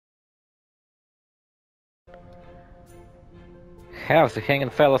How's it hanging,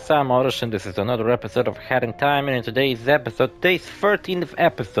 fellas? I'm OrosZ, and this is another episode of Hat in Time, and in today's episode, today's 13th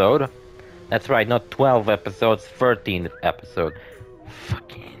episode. That's right, not 12 episodes, 13th episode.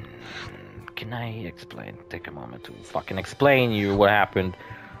 Fucking... Can I explain? Take a moment to fucking explain you what happened.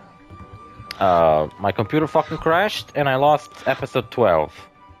 My computer fucking crashed, and I lost episode 12.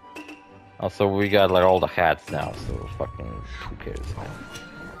 Also, we got like all the hats now, so fucking who cares, man.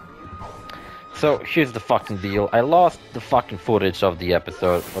 So, here's the fucking deal. I lost the fucking footage of the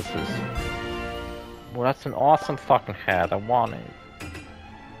episode. What's this? Well, that's an awesome fucking hat. I want it.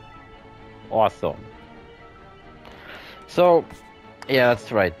 Awesome. So, yeah,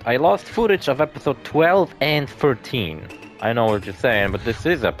 that's right. I lost footage of episode 12 and 13. I know what you're saying, but this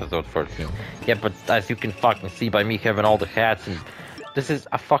is episode 13. Yeah, but as you can fucking see by me having all the hats, and this is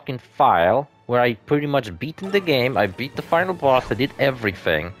a fucking file where I pretty much beaten the game. I beat the final boss. I did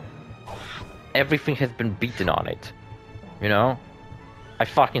everything. Everything has been beaten on it. You know? I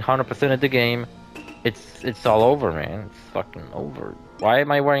fucking 100%ed the game. It's all over, man. It's fucking over. Why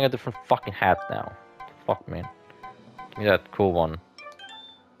am I wearing a different fucking hat now? Fuck, man. Give me that cool one.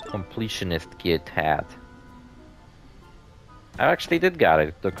 Completionist kid hat. I actually did get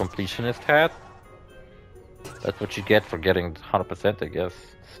it. The completionist hat. That's what you get for getting 100%, I guess.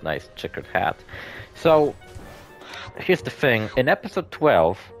 It's a nice checkered hat. So, here's the thing. In episode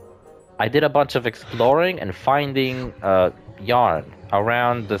 12... I did a bunch of exploring and finding yarn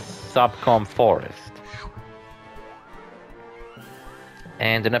around the Subcom forest.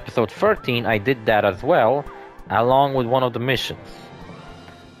 And in episode 13, I did that as well, along with one of the missions.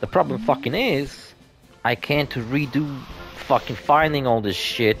 The problem fucking is, I can't redo fucking finding all this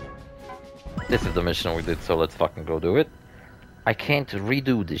shit. This is the mission we did, so let's fucking go do it. I can't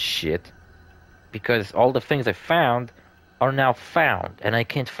redo this shit, because all the things I found are now found, and I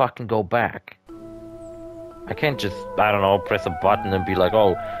can't fucking go back. I can't just, I don't know, press a button and be like,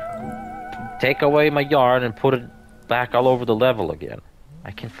 oh, take away my yarn and put it back all over the level again. I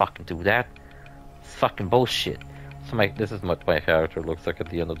can't fucking do that. It's fucking bullshit. So this is what my character looks like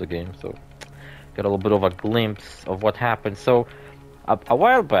at the end of the game, so got a little bit of a glimpse of what happened. So, a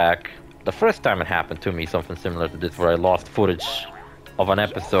while back, the first time it happened to me, something similar to this, where I lost footage of an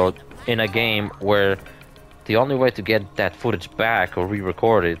episode in a game where the only way to get that footage back or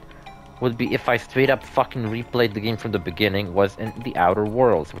re-record it would be if I straight up fucking replayed the game from the beginning, was in the Outer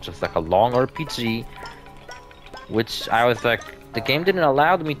Worlds, which is like a long RPG, which I was like, the game didn't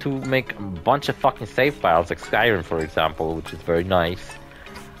allow me to make a bunch of fucking save files, like Skyrim for example, which is very nice.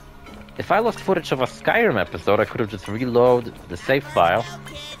 If I lost footage of a Skyrim episode, I could have just reload the save file.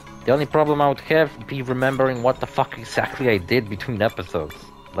 The only problem I would have would be remembering what the fuck exactly I did between episodes,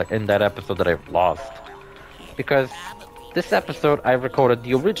 like in that episode that I've lost. Because this episode, I recorded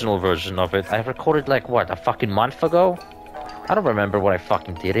the original version of it. I recorded like, what, a fucking month ago? I don't remember what I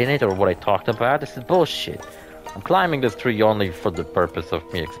fucking did in it or what I talked about. This is bullshit. I'm climbing this tree only for the purpose of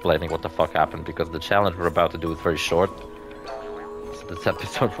me explaining what the fuck happened, because the challenge we're about to do is very short. So this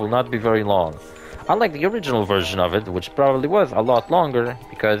episode will not be very long. Unlike the original version of it, which probably was a lot longer,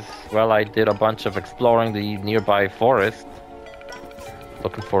 because, well, I did a bunch of exploring the nearby forest,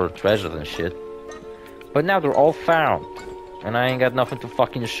 looking for treasures and shit. But now they're all found, and I ain't got nothing to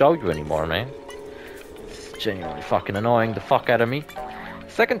fucking show you anymore, man. It's genuinely fucking annoying the fuck out of me.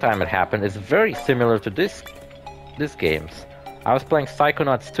 Second time it happened is very similar to this game's. I was playing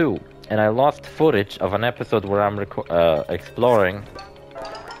Psychonauts 2, and I lost footage of an episode where I'm exploring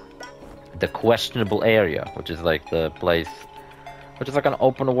the questionable area, which is like the place, which is like an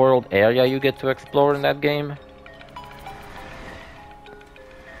open world area you get to explore in that game.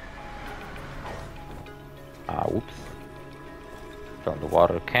 Oops. From the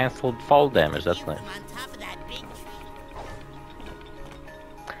water. Cancelled fall damage, that's nice.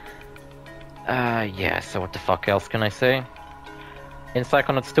 Yeah, so what the fuck else can I say? In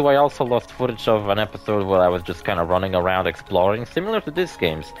Psychonauts 2, I also lost footage of an episode where I was just kind of running around exploring, similar to this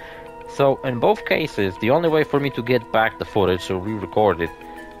game's. So, in both cases, the only way for me to get back the footage or re-record it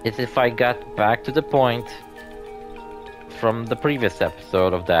is if I got back to the point from the previous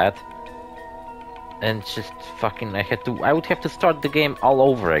episode of that, and just fucking, I would have to start the game all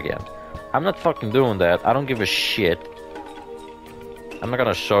over again. I'm not fucking doing that. I don't give a shit. I'm not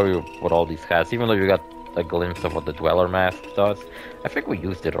gonna show you what all these hats, even though you got a glimpse of what the Dweller mask does. I think we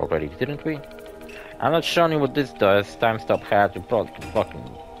used it already, didn't we? I'm not showing you what this does. Time stop hat, you probably can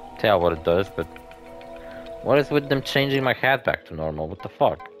fucking tell what it does, but what is with them changing my hat back to normal? What the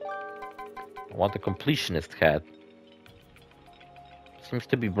fuck? I want the completionist hat. Seems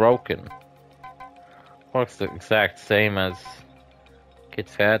to be broken. Works the exact same as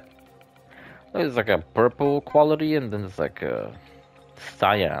Kid's hat. There's like a purple quality, and then there's like a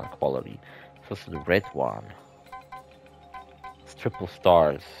cyan quality. So it's the red one. It's triple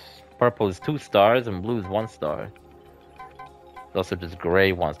stars. Purple is 2 stars, and blue is 1 star. There's also just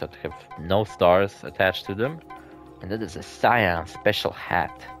gray ones that have no stars attached to them. And then there's a cyan special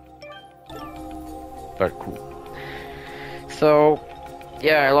hat. Very cool. So,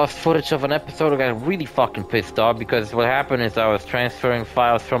 yeah, I lost footage of an episode. I got really fucking pissed off because what happened is I was transferring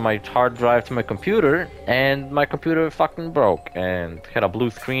files from my hard drive to my computer, and my computer fucking broke and had a blue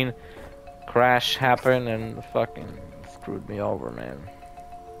screen crash happen and fucking screwed me over, man.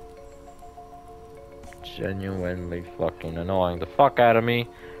 Genuinely fucking annoying the fuck out of me.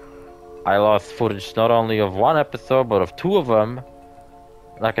 I lost footage not only of 1 episode but of 2 of them,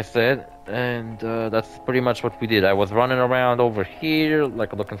 like I said, and that's pretty much what we did. I was running around over here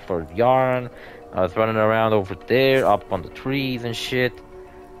like looking for yarn. I was running around over there up on the trees and shit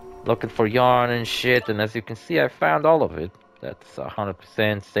looking for yarn and shit, and as you can see I found all of it. That's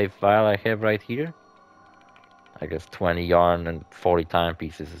 100% save file I have right here. I guess 20 yarn and 40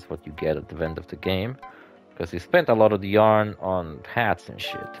 timepieces is what you get at the end of the game, because you spent a lot of the yarn on hats and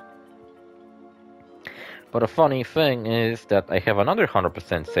shit. But a funny thing is that I have another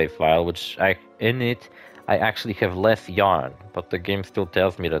 100% save file, which in it I actually have less yarn, but the game still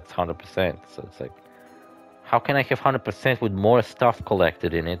tells me that's 100%. So it's like, how can I have 100% with more stuff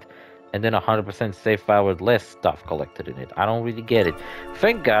collected in it, and then 100% save file with less stuff collected in it? I don't really get it.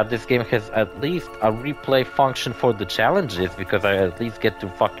 Thank God this game has at least a replay function for the challenges, because I at least get to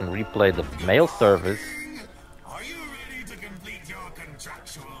fucking replay the mail service. Are you ready to complete your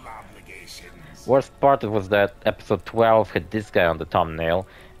contractual obligations? Worst part was that episode 12 had this guy on the thumbnail,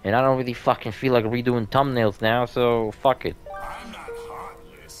 and I don't really fucking feel like redoing thumbnails now, so fuck it. I'm not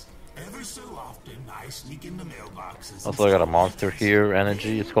heartless. Ever so often I sneak into mailboxes. Also, I got a monster here,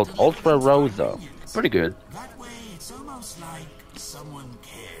 energy. It's called OrosZ. Pretty good. That way it's almost like someone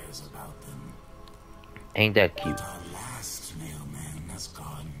cares about them. Ain't that cute? Our last mailman has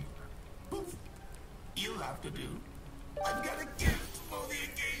gone. Poof. You'll have to do. I've got a gift for the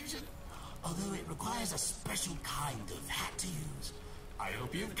occasion. Although it requires a special kind of hat to use. I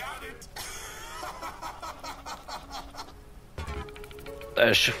hope you've got it.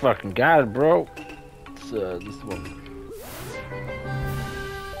 That shit fucking got it, bro. It's this one.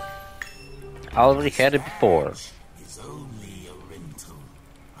 I already had it before. It's only a rental.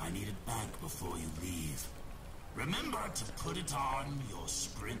 I need it back before you leave. Remember to put it on your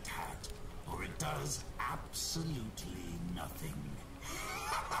sprint hat, or it does absolutely nothing.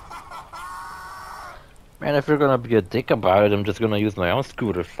 Man, if you're gonna be a dick about it, I'm just gonna use my own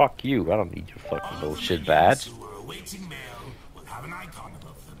scooter. Fuck you. I don't need your fucking bullshit badge. Who are awaiting mail will have an icon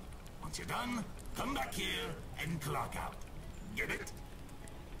above them. Once you're done, come back here and clock out. Get it?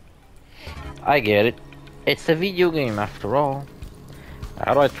 I get it. It's a video game after all.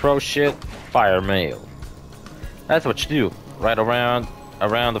 How do I throw shit? Fire mail. That's what you do. Ride around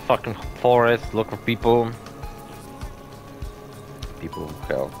the fucking forest, look for people. People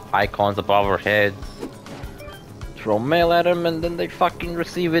have icons above our heads. Throw mail at them, and then they fucking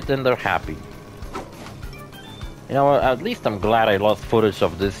receive it and they're happy. You know what, at least I'm glad I lost footage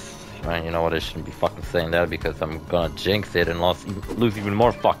of this. Man, you know what, I shouldn't be fucking saying that because I'm gonna jinx it and lose even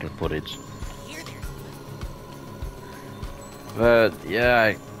more fucking footage. But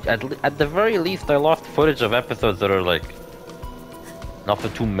yeah, at the very least I lost footage of episodes that are like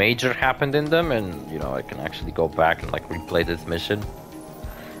nothing too major happened in them, and you know, I can actually go back and like replay this mission.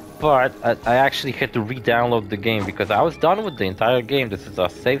 But I actually had to re-download the game because I was done with the entire game. This is a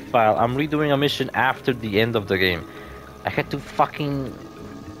save file. I'm redoing a mission after the end of the game. I had to fucking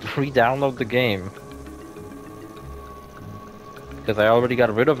re-download the game because I already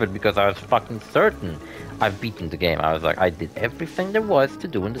got rid of it because I was fucking certain I've beaten the game. I was like, I did everything there was to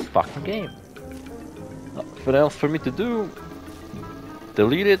do in this fucking game. Nothing else for me to do.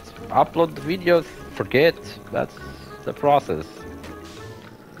 Delete it, upload the videos, forget. That's the process.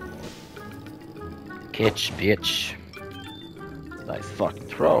 Catch, bitch. Nice fucking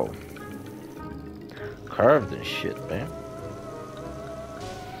throw. Curved and shit, man.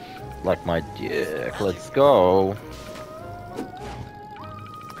 Like my dick. Let's go.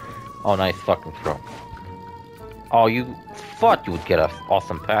 Oh, nice fucking throw. Oh, you thought you would get an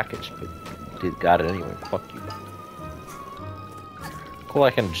awesome package, but you did got it anyway. Fuck you. Cool,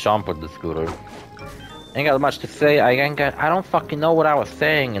 I can jump with the scooter. Ain't got much to say. I don't fucking know what I was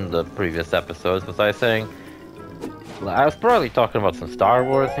saying in the previous episodes. Was I saying? I was probably talking about some Star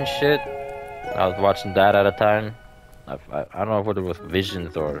Wars and shit. I was watching that at a time. I don't know whether it was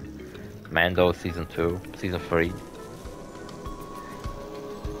Visions or Mando season 2, season 3.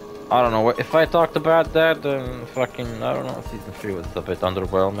 I don't know, if I talked about that, then fucking, I don't know, Season 3 was a bit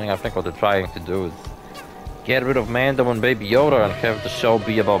underwhelming. I think what they're trying to do is get rid of Mando and Baby Yoda and have the show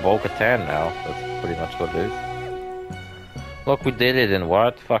be about Bo-Katan now. That's pretty much what it is. Look, we did it in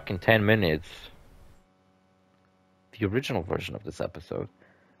what? Fucking 10 minutes. The original version of this episode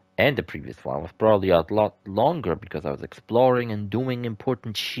and the previous one was probably a lot longer because I was exploring and doing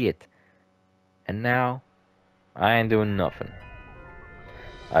important shit. And now, I ain't doing nothing.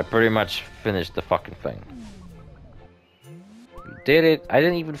 I pretty much finished the fucking thing. We did it. I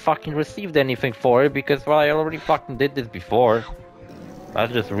didn't even fucking receive anything for it because, well, I already fucking did this before. I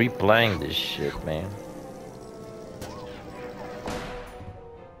was just replaying this shit, man.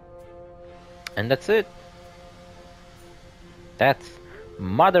 And that's it. That's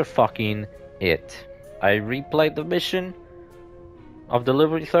motherfucking it. I replayed the mission of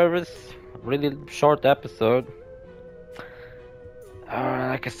delivery service. Really short episode.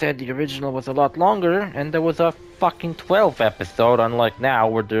 Like I said, the original was a lot longer, and there was a fucking 12 episode, unlike now,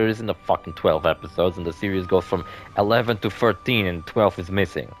 where there isn't a fucking 12 episodes, and the series goes from 11 to 13, and 12 is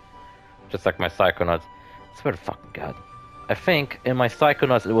missing. Just like my Psychonauts. I swear to fucking God. I think in my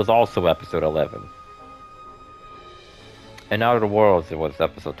Psychonauts it was also episode 11. In Outer Worlds it was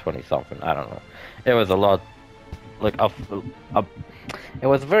episode 20-something, I don't know. It was a lot, like, it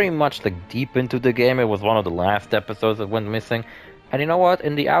was very much, like, deep into the game. It was one of the last episodes that went missing. And you know what?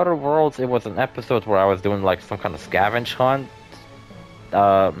 In the Outer Worlds, it was an episode where I was doing like some kind of scavenge hunt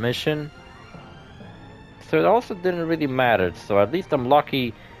mission. So it also didn't really matter. So at least I'm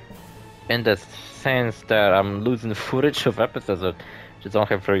lucky in the sense that I'm losing footage of episodes that just don't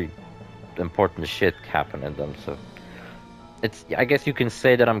have very important shit happen in them. So it's, I guess you can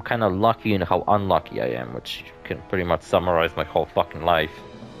say that I'm kind of lucky in how unlucky I am, which can pretty much summarize my whole fucking life.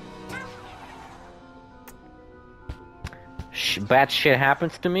 Bad shit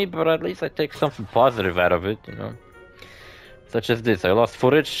happens to me, but at least I take something positive out of it, you know. Such as this. I lost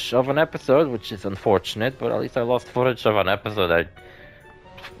footage of an episode, which is unfortunate, but at least I lost footage of an episode I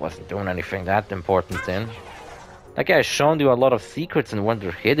wasn't doing anything that important in. Like, I've shown you a lot of secrets and when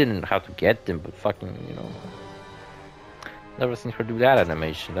they're hidden and how to get them, but fucking, you know. Never seen her do that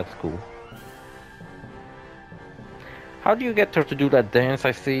animation, that's cool. How do you get her to do that dance?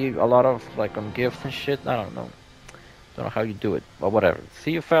 I see a lot of, like, on GIFs and shit, I don't know. Don't know how you do it, but whatever.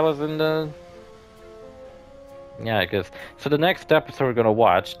 See you fellas in the... Yeah, I guess. So the next episode we're gonna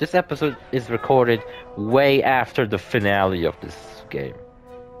watch, this episode is recorded way after the finale of this game.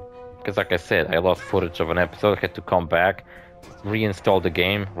 Because like I said, I lost footage of an episode, had to come back, reinstall the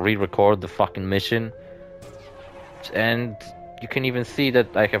game, re-record the fucking mission. And you can even see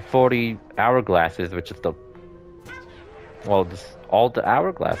that I have 40 hourglasses, which is the... Well, all the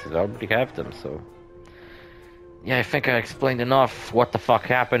hourglasses, I already have them, so... Yeah, I think I explained enough what the fuck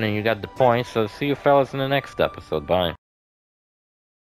happened and you got the point, so see you fellas in the next episode, bye.